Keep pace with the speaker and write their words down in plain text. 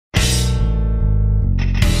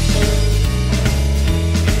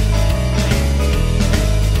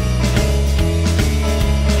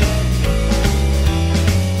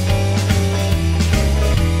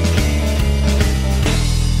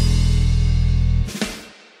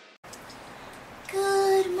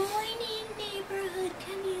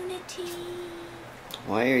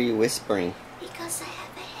whispering? Because I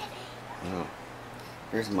have a headache. Oh.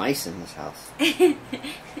 There's mice in this house.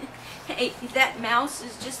 Hey, that mouse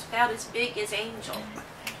is just about as big as Angel.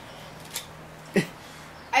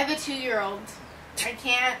 I have a 2-year-old. I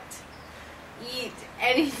can't eat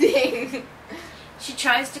anything. She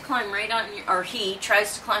tries to climb right on your, or he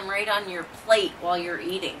tries to climb right on your plate while you're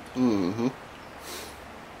eating. Mm-hmm.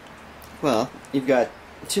 Well, you've got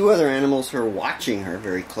 2 other animals who are watching her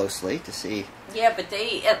very closely to see. Yeah, but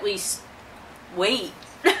they at least wait.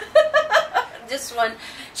 This one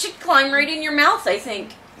should climb right in your mouth, I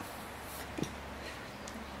think.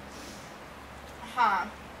 Huh.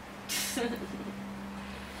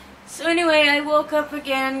 So anyway, I woke up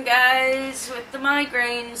again, guys, with the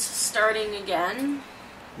migraines starting again.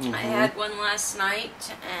 Mm-hmm. I had one last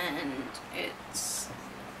night, and it's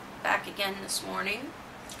back again this morning.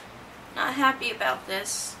 Not happy about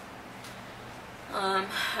this.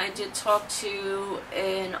 I did talk to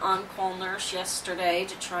an on-call nurse yesterday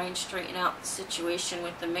to try and straighten out the situation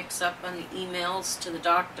with the mix-up on the emails to the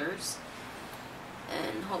doctors.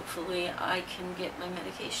 And hopefully I can get my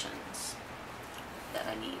medications that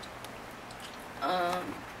I need.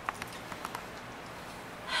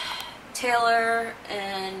 Taylor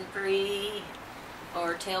and Bree,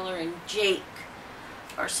 or Taylor and Jake,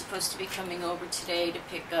 are supposed to be coming over today to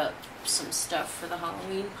pick up some stuff for the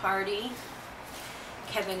Halloween party.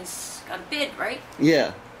 Kevin's got a bid, right?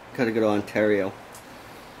 Yeah. Gotta go to Ontario.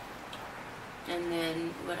 And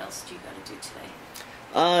then, what else do you gotta do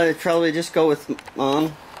today? Probably just go with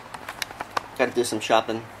Mom. Gotta do some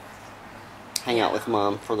shopping. Hang out with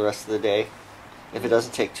Mom for the rest of the day. If it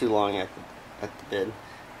doesn't take too long at the bid.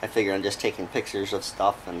 I figure I'm just taking pictures of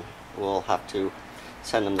stuff and we'll have to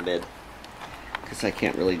send them the bid. Because I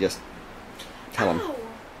can't really just tell them.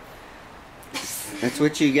 That's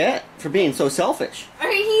what you get for being so selfish.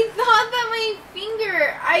 He thought that my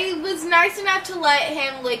finger... I was nice enough to let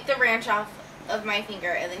him lick the ranch off of my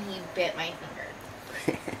finger, and then he bit my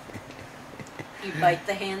finger. You bite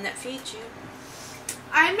the hand that feeds you.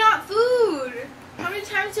 I'm not food. How many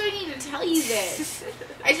times do I need to tell you this?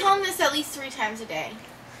 I tell him this at least 3 times a day.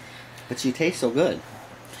 But you taste so good.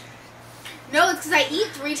 No, it's because I eat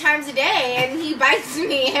 3 times a day, and he bites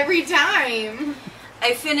me every time.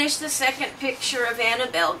 I finished the second picture of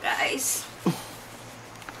Annabelle, guys.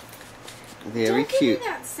 Very Don't cute. Give me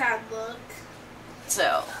that sad look.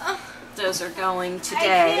 So, those are going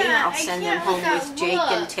today. I'll send them home with Jake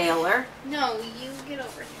and Taylor. No, you get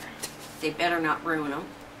over here. They better not ruin them.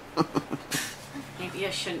 Maybe I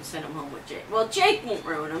shouldn't send them home with Jake. Well, Jake won't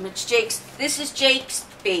ruin them. It's Jake's. This is Jake's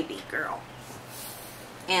baby girl,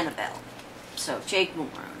 Annabelle. So Jake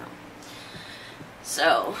won't ruin them.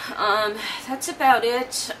 So that's about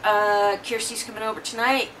it. Kirsty's coming over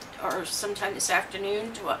tonight or sometime this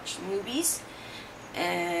afternoon to watch movies.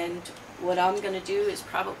 And what I'm going to do is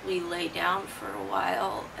probably lay down for a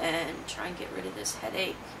while and try and get rid of this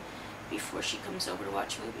headache before she comes over to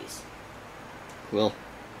watch movies. Cool.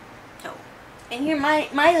 So, and you're my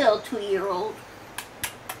little 2-year-old.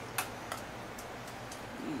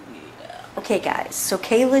 Yeah. Okay, guys. So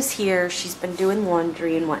Kayla's here. She's been doing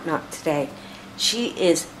laundry and whatnot today. She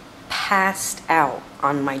is passed out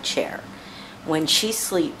on my chair. When she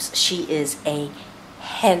sleeps, she is a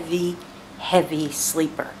heavy, heavy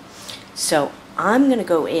sleeper. So I'm going to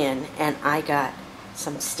go in, and I got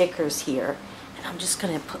some stickers here, and I'm just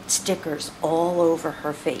going to put stickers all over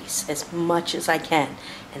her face as much as I can,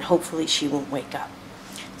 and hopefully she won't wake up.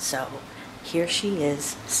 So here she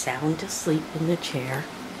is, sound asleep in the chair.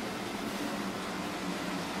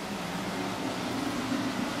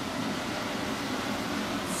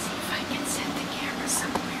 See if I can set the camera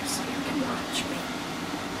somewhere so you can watch me.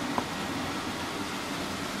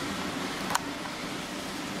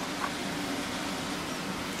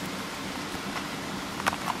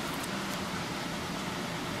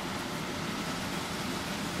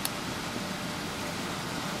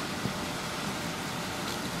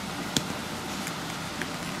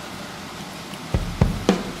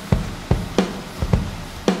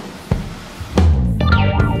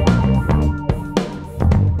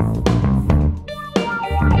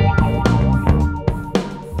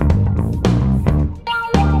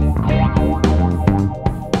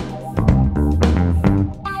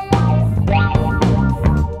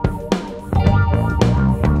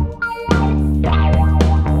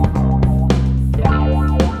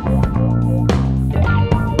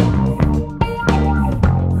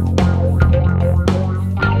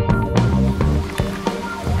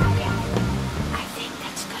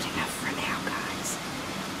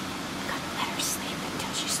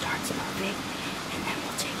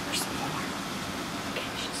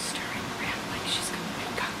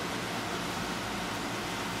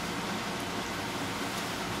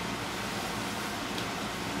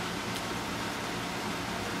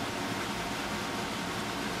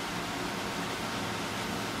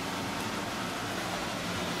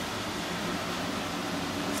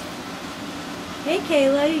 Hey,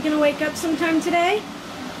 Kayla, you gonna wake up sometime today?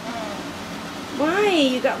 Why?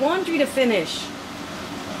 You got laundry to finish.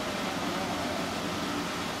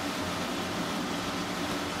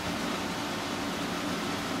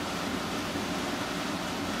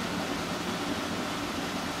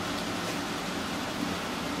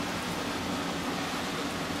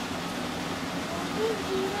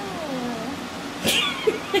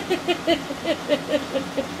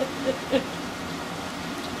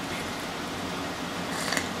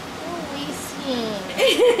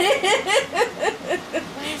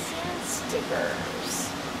 Stickers.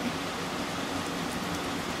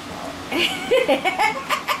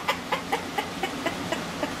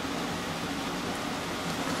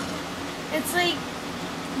 It's like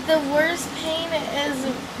the worst pain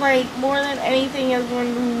is like more than anything is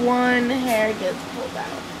when one hair gets pulled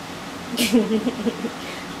out.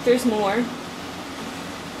 There's more.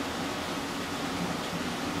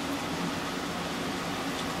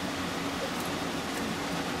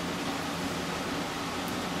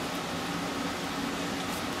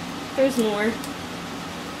 There's more.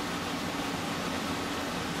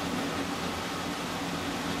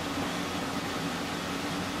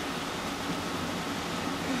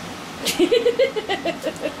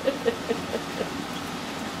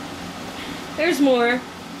 There's more.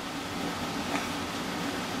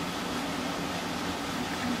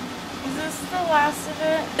 Is this the last of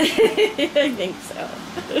it? I think so.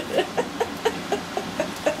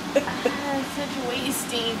 Such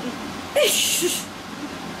wasting.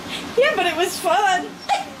 Yeah, but it was fun.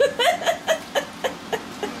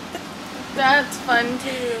 That's fun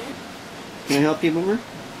too. Can I help you, Boomer?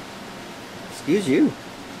 Excuse you.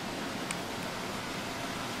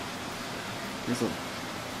 There's a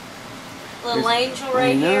Little angel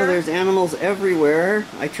right I know, here. there's animals everywhere.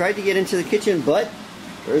 I tried to get into the kitchen, but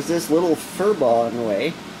there's this little fur ball in the way.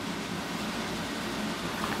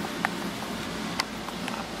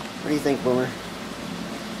 What do you think, Boomer?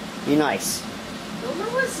 Be nice. Boomer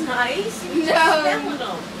was nice. He was No. just filming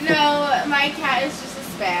them. No, my cat is just a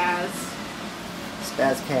spaz.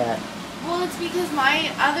 Spaz cat. Well, it's because my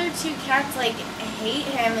other two cats like hate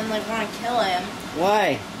him and like want to kill him.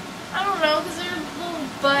 Why? I don't know, because they're little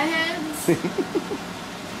buttheads.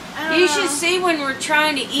 I don't You know. should see when we're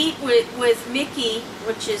trying to eat with Mickey,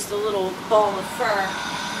 which is the little ball of fur,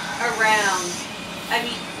 around. I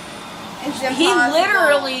mean, It's he impossible.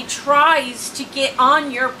 literally tries to get on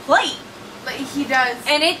your plate. But he does.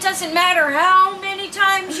 And it doesn't matter how many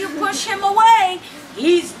times you push him away,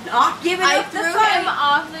 he's not giving I up the threw him fight.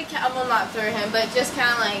 off the couch. Well, not threw him, but just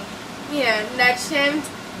kind of like, you know, nudged him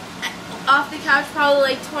off the couch probably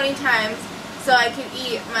like 20 times so I could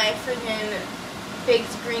eat my freaking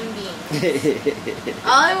baked green beans.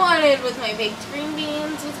 All I wanted was my baked green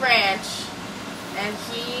beans with ranch, and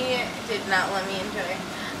he did not let me enjoy it.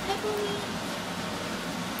 Hi, Boomy.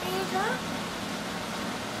 Are you drunk?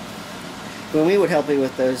 Boomy would help you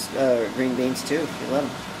with those green beans too, if you let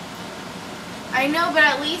him. I know, but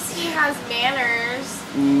at least he has manners.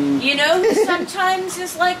 Mm. You know who sometimes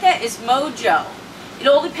is like that? Is Mojo. It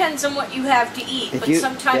all depends on what you have to eat, If but you-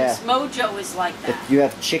 sometimes yeah. Mojo is like that. If you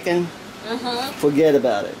have chicken, Mm-hmm. forget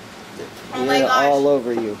about it. Oh my They're gosh. all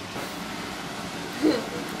over you.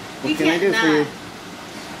 What can I do for you?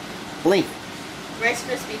 Blink. Rice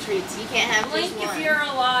Krispie treats. You can't have Blink just one. if you're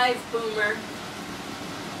alive, Boomer.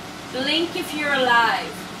 Blink if you're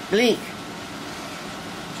alive. Blink.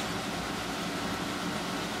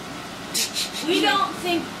 We don't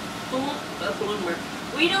think Boomer.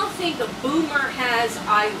 We don't think a boomer has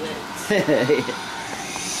eyelids.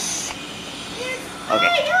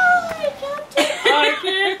 Okay. I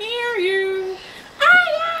can hear you.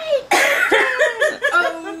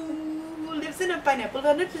 Oh, lives in a pineapple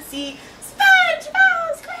under the sea.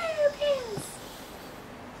 SpongeBob SquarePants.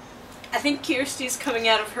 I think Kirsty's coming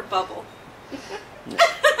out of her bubble.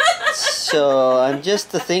 So I'm just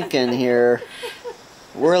thinking here.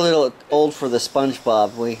 We're a little old for the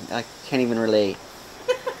SpongeBob. I can't even relate.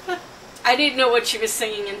 I didn't know what she was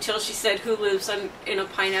singing until she said, "Who lives in a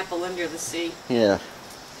pineapple under the sea?" Yeah.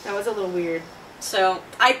 That was a little weird. So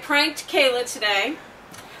I pranked Kayla today.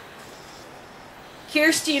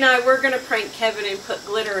 Kirsty and I were going to prank Kevin and put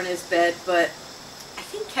glitter in his bed, but I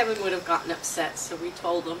think Kevin would have gotten upset, so we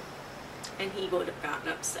told him, and he would have gotten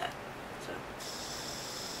upset. So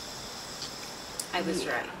I was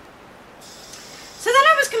right. So then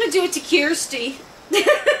I was going to do it to Kirsty.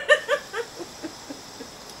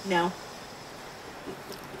 No.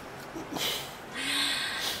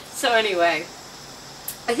 So anyway,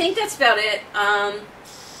 I think that's about it.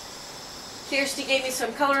 Kirsty gave me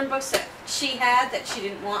some coloring books that she had that she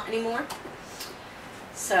didn't want anymore.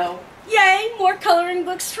 So, yay, more coloring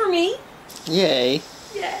books for me. Yay.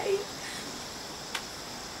 Yay.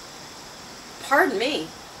 Pardon me.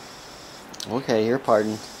 Okay, you're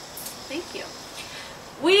pardoned. Thank you.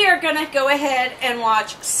 We are going to go ahead and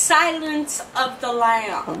watch Silence of the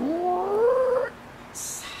Lambs.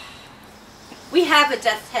 We have a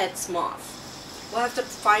death's head moth. We'll have to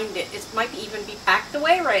find it. It might even be packed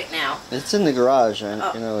away right now. It's in the garage. You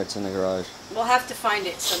know it's in the garage. We'll have to find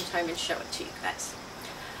it sometime and show it to you guys.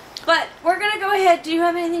 But we're going to go ahead. Do you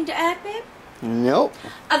have anything to add, babe? Nope.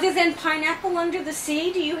 Other than Pineapple Under the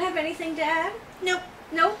Sea, do you have anything to add? Nope.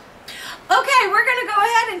 Nope. Okay, we're going to go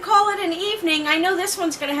ahead and call it an evening. I know this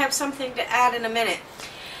one's going to have something to add in a minute.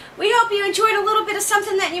 We hope you enjoyed a little bit of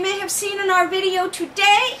something that you may have seen in our video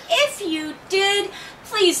today. If you did,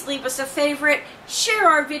 please leave us a favorite, share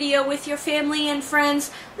our video with your family and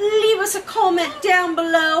friends, leave us a comment down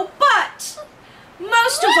below, but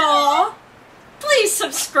most of all, please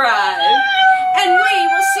subscribe. And we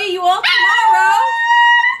will see you all tomorrow.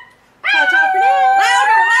 Ta-ta for now.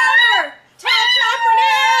 Louder, louder. Ta-ta for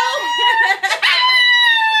now.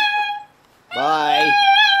 Bye.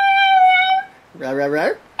 Row, row,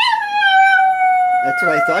 row. That's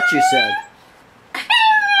what I thought you said.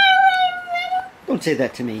 Don't say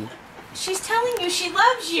that to me. She's telling you she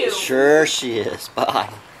loves you. Sure she is. Bye.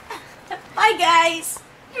 Bye, guys.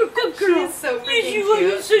 You're a good girl. She's so freaking Yes, you are.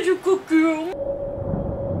 cute. You're such a good girl.